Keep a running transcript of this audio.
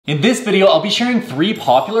In this video, I'll be sharing 3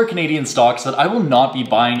 popular Canadian stocks that I will not be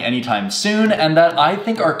buying anytime soon and that I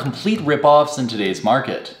think are complete ripoffs in today's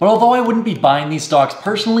market. But although I wouldn't be buying these stocks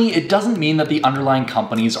personally, it doesn't mean that the underlying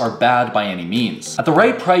companies are bad by any means. At the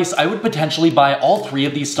right price, I would potentially buy all 3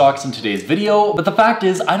 of these stocks in today's video, but the fact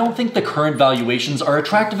is, I don't think the current valuations are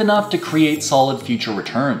attractive enough to create solid future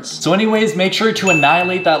returns. So anyways, make sure to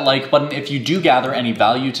annihilate that like button if you do gather any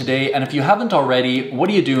value today, and if you haven't already, what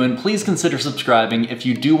are you doing? Please consider subscribing if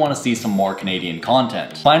you do want to see some more Canadian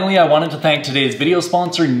content. Finally, I wanted to thank today's video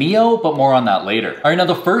sponsor, T.TO, but more on that later. Alright, now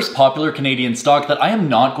the first popular Canadian stock that I am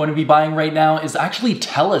not going to be buying right now is actually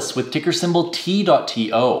Telus with ticker symbol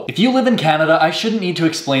T.TO. If you live in Canada, I shouldn't need to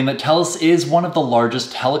explain that Telus is one of the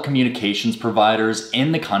largest telecommunications providers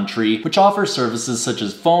in the country, which offers services such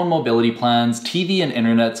as phone mobility plans, TV and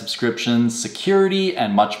internet subscriptions, security,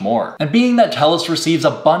 and much more. And being that Telus receives a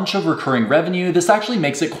bunch of recurring revenue, this actually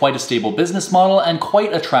makes it quite a stable business model and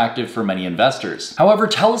quite attractive for many investors. However,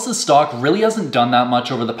 Telus' stock really hasn't done that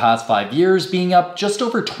much over the past 5 years, being up just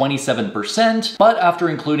over 27%, but after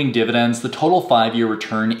including dividends, the total 5-year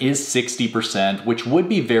return is 60%, which would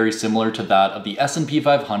be very similar to that of the S&P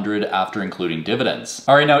 500 after including dividends.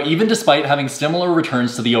 Alright, now even despite having similar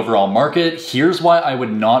returns to the overall market, here's why I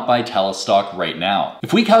would not buy Telus stock right now.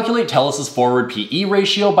 If we calculate Telus' forward PE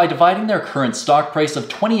ratio by dividing their current stock price of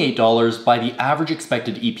 $28 by the average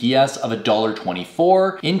expected EPS of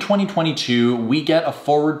 $1.24, in 2022, we get a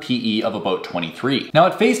forward PE of about 23. Now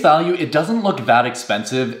at face value, it doesn't look that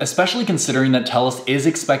expensive, especially considering that Telus is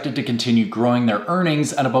expected to continue growing their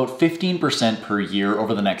earnings at about 15% per year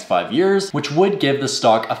over the next 5 years, which would give the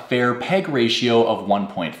stock a fair PEG ratio of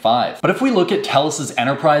 1.5. But if we look at Telus'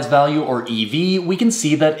 enterprise value, or EV, we can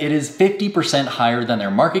see that it is 50% higher than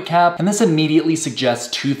their market cap, and this immediately suggests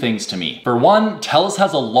 2 things to me. For one, Telus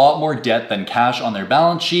has a lot more debt than cash on their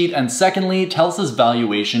balance sheet, and secondly, Telus'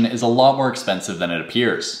 valuation is a lot more expensive than it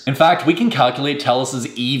appears. In fact, we can calculate Telus'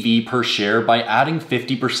 EV per share by adding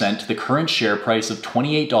 50% to the current share price of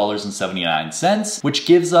 $28.79, which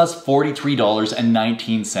gives us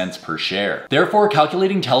 $43.19 per share. Therefore,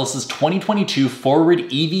 calculating Telus' 2022 forward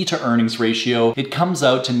EV to earnings ratio, it comes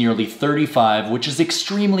out to nearly 35, which is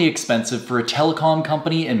extremely expensive for a telecom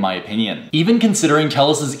company in my opinion. Even considering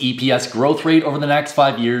Telus' EPS growth rate over the next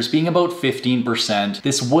 5 years being about 15%,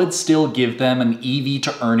 this would still give them an EV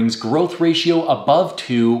to earnings growth ratio above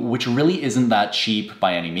 2, which really isn't that cheap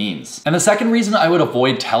by any means. And the second reason I would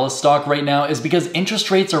avoid Telus stock right now is because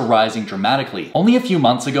interest rates are rising dramatically. Only a few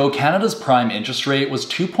months ago, Canada's prime interest rate was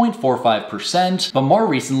 2.45%, but more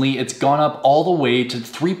recently it's gone up all the way to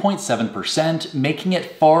 3.7%, making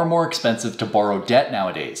it far more expensive to borrow debt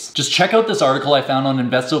nowadays. Just check out this article I found on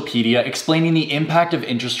Investopedia explaining the impact of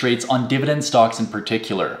interest rates on dividend stocks in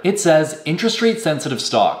particular. It says, interest rate sensitive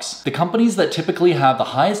stocks. The companies that typically have the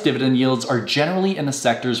highest dividend yields are generally in the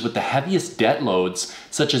sectors with the heaviest debt loads,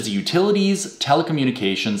 such as utilities,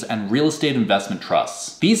 telecommunications, and real estate investment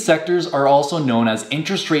trusts. These sectors are also known as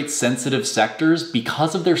interest rate sensitive sectors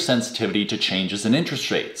because of their sensitivity to changes in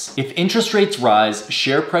interest rates. If interest rates rise,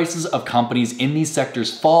 share prices of companies in these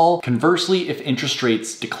sectors fall. Conversely, if interest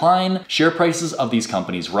rates decline, share prices of these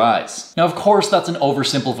companies rise. Now, of course, that's an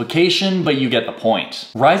oversimplification, but you get the point.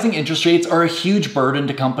 Rising interest rates are a huge burden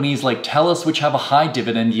to companies like Telus, which have a high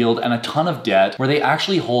dividend yield and a ton of debt, where they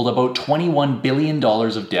actually hold about $21 billion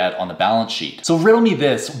of debt on the balance sheet. So riddle me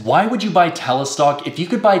this, why would you buy Telus stock if you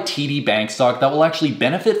could buy TD Bank stock that will actually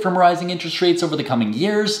benefit from rising interest rates over the coming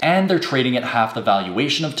years, and they're trading at half the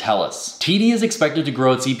valuation of Telus? TD is expected to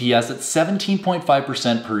grow its EPS at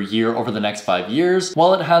 17.5% per year over the next 5 years,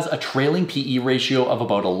 while it has a trailing PE ratio of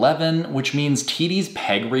about 11, which means TD's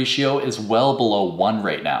PEG ratio is well below 1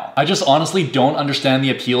 right now. I just honestly don't understand the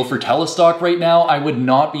appeal for Telus stock right now. I would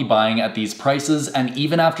not be buying at these prices, and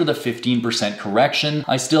even after the 15% correction,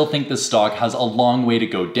 I still think this stock has a long way to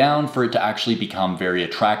go down for it to actually become very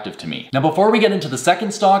attractive to me. Now, before we get into the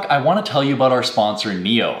second stock, I want to tell you about our sponsor,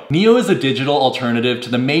 T.O. T.O is a digital alternative to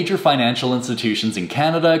the major financial institutions in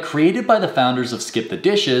Canada, created by the founders of Skip the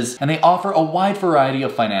Dishes, and they offer a wide variety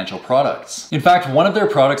of financial products. In fact, one of their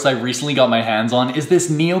products I recently got my hands on is this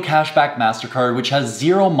T.O Cashback MasterCard, which has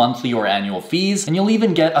 0 monthly or annual fees, and you'll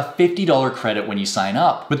even get a $50 credit when you sign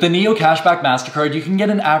up. With the T.O Cashback MasterCard, you can get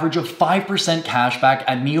an average of 5% cash back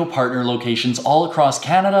at NEO partner locations all across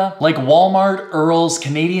Canada, like Walmart, Earls,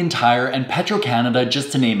 Canadian Tire, and Petro-Canada,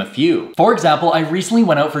 just to name a few. For example, I recently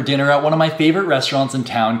went out for dinner at one of my favorite restaurants in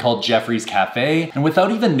town called Jeffrey's Cafe, and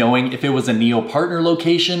without even knowing if it was a NEO partner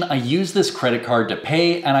location, I used this credit card to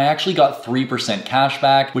pay, and I actually got 3% cash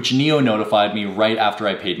back, which NEO notified me right after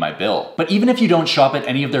I paid my bill. But even if you don't shop at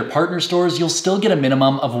any of their partner stores, you'll still get a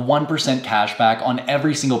minimum of 1% cash back on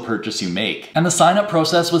every single purchase you make. And the sign up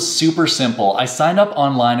process was super simple. I signed up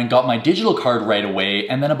online and got my digital card right away,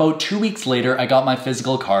 and then about 2 weeks later, I got my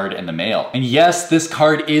physical card in the mail. And yes, this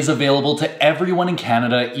card is available to everyone in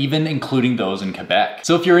Canada, even including those in Quebec.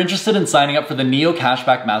 So if you're interested in signing up for the NEO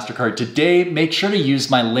Cashback MasterCard today, make sure to use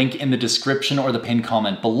my link in the description or the pinned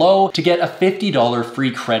comment below to get a $50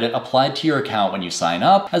 free credit applied to your account when you sign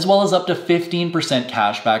up, as well as up to 15%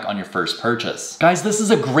 cash back on your first purchase. Guys, this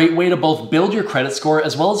is a great way to both build your credit score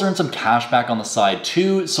as well as earn some cash back on the side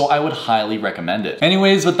too, so I would highly recommend it.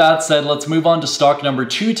 Anyways, with that said, let's move on to stock number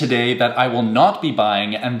 2 today that I will not be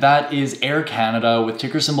buying, and that is Air Canada with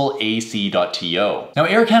ticker symbol AC.TO. Now,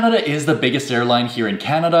 Air Canada is the biggest airline here in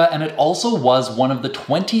Canada, and it also was one of the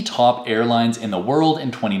 20 top airlines in the world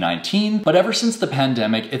in 2019, but ever since the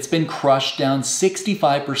pandemic, it's been crushed down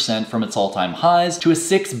 65% from its all-time highs to a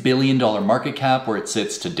 $6 billion market cap where it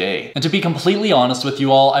sits today. And to be completely honest with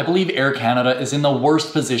you all, I believe Air Canada is in the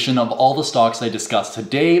worst position of all the stocks I discussed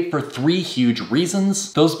today for 3 huge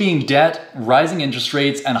reasons, those being debt, rising interest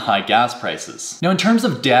rates, and high gas prices. Now, in terms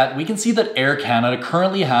of debt, we can see that Air Canada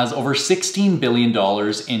currently has over $16 billion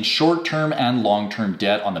in short-term and long-term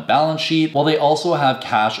debt on the balance sheet, while they also have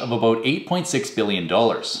cash of about $8.6 billion.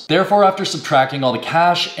 Therefore, after subtracting all the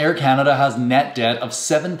cash, Air Canada has net debt of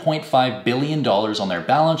 $7.5 billion on their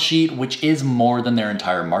balance sheet, which is more than their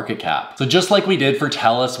entire market cap. So just like we did for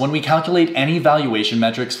Telus, when we calculate any valuation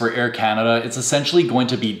metrics for Air Canada, it's essentially going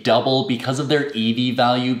to be double because of their EV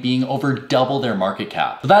value being over double their market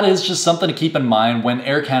cap. But that is just something to keep in mind when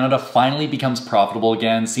Air Canada finally becomes profitable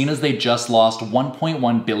again, seeing as they just lost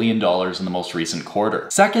 $1.1 billion in the most recent quarter.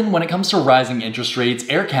 Second, when it comes to rising interest rates,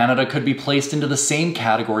 Air Canada could be placed into the same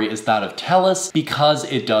category as that of Telus because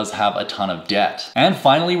it does have a ton of debt. And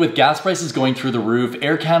finally, with gas prices going through the roof,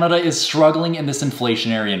 Air Canada is struggling in this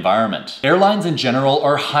inflationary environment. Airlines in general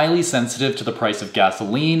are highly sensitive to the price of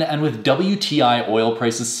gasoline, and with WTI oil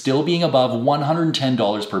prices still being above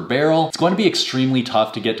 $110 per barrel, it's going to be extremely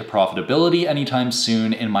tough to get to profitability anytime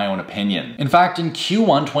soon, in my own opinion. In fact, in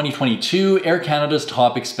Q1 2022, Air Canada's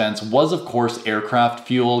top expense was of course aircraft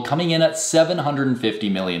fuel, coming in at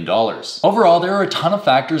 $750 million. Overall, there are a ton of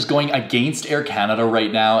factors going against Air Canada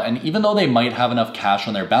right now, and even though they might have enough cash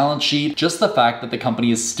on their balance sheet, just the fact that the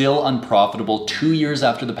company is still unprofitable 2 years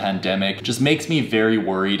after the pandemic just makes me very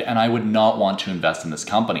worried, and I would not want to invest in this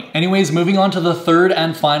company. Anyways, moving on to the third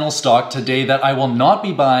and final stock today that I will not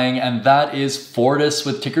be buying, and that is Fortis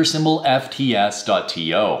with ticker symbol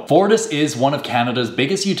FTS.TO. Fortis is one of Canada's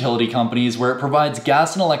biggest utility companies, where it provides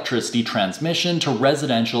gas and electricity transmission to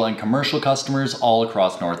residential and commercial customers all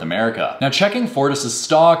across North America. Now, checking Fortis's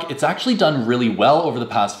stock, it's actually done really well over the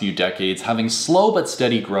past few decades, having slow but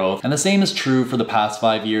steady growth, and the same is true for the past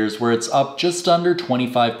 5 years, where it's up just under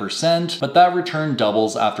 25%, but that return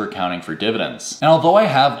doubles after accounting for dividends. And although I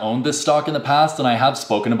have owned this stock in the past and I have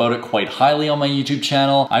spoken about it quite highly on my YouTube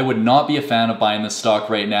channel, I would not be a fan of buying this stock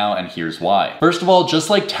right now, and here's why. First of all, just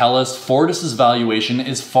like Telus, Fortis's valuation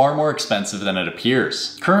is far more expensive than it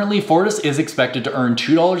appears. Currently, Fortis is expected to earn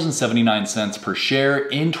 $2.79 per share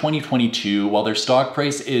in 2022, while their stock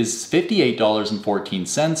price is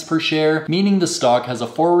 $58.14 per share, meaning the stock has a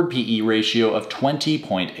forward PE ratio of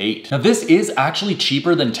 20.8. Now, this is actually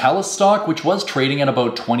cheaper than Telus stock, which was trading at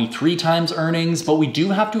about 23 times earnings, but we do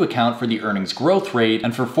have to account for the earnings growth rate,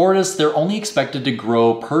 and for Fortis, they're only expected to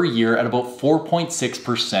grow per year at about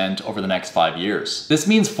 4.6% over the next 5 years. This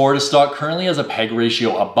means Fortis stock currently has a PEG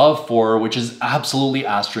ratio above 4, which is absolutely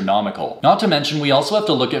astronomical. Not to mention, we also have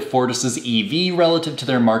to look at Fortis's EV relative to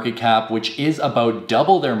their market cap, which is about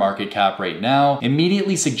double their market cap right now,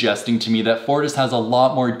 immediately suggesting to me that Fortis has a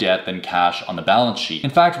lot more debt than cash on the balance sheet. In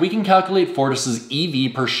fact, we can calculate Fortis's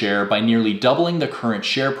EV per share by nearly doubling the current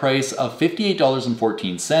share price of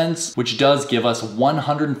 $58.14, which does give us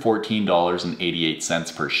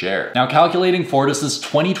 $114.88 per share. Now, calculating Fortis's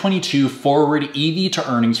 2022 forward EV to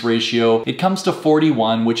earnings ratio, it comes to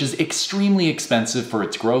 41, which is extremely expensive for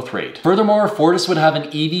its growth rate. Furthermore, Fortis would have an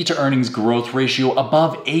EV to earnings growth ratio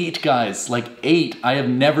above 8, guys, like 8. I have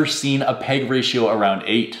never seen a PEG ratio around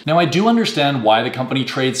 8. Now, I do understand why the company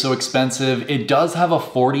trades so expensive. It does have a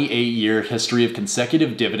 48-year history of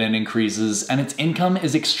consecutive dividend increases, and its income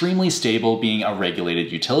is extremely stable, being a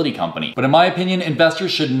regulated utility company. But in my opinion,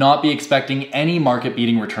 investors should not be be expecting any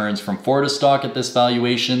market-beating returns from Fortis stock at this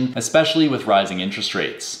valuation, especially with rising interest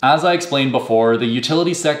rates. As I explained before, the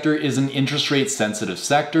utility sector is an interest rate sensitive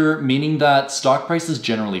sector, meaning that stock prices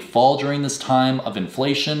generally fall during this time of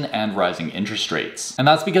inflation and rising interest rates. And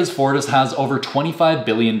that's because Fortis has over $25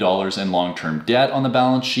 billion in long-term debt on the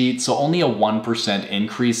balance sheet, so only a 1%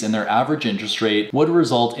 increase in their average interest rate would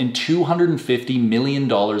result in $250 million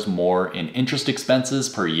more in interest expenses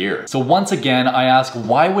per year. So once again, I ask,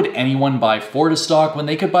 why would anyone buy Fortis stock when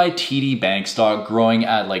they could buy TD Bank stock growing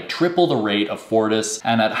at like triple the rate of Fortis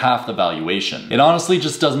and at half the valuation? It honestly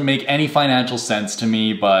just doesn't make any financial sense to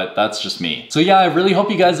me, but that's just me. So yeah, I really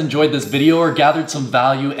hope you guys enjoyed this video or gathered some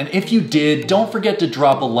value, and if you did, don't forget to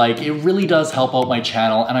drop a like. It really does help out my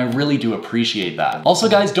channel, and I really do appreciate that. Also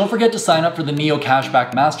guys, don't forget to sign up for the T.TO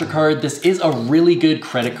Cashback MasterCard. This is a really good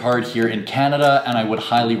credit card here in Canada, and I would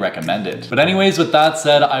highly recommend it. But anyways, with that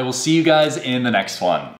said, I will see you guys in the next one.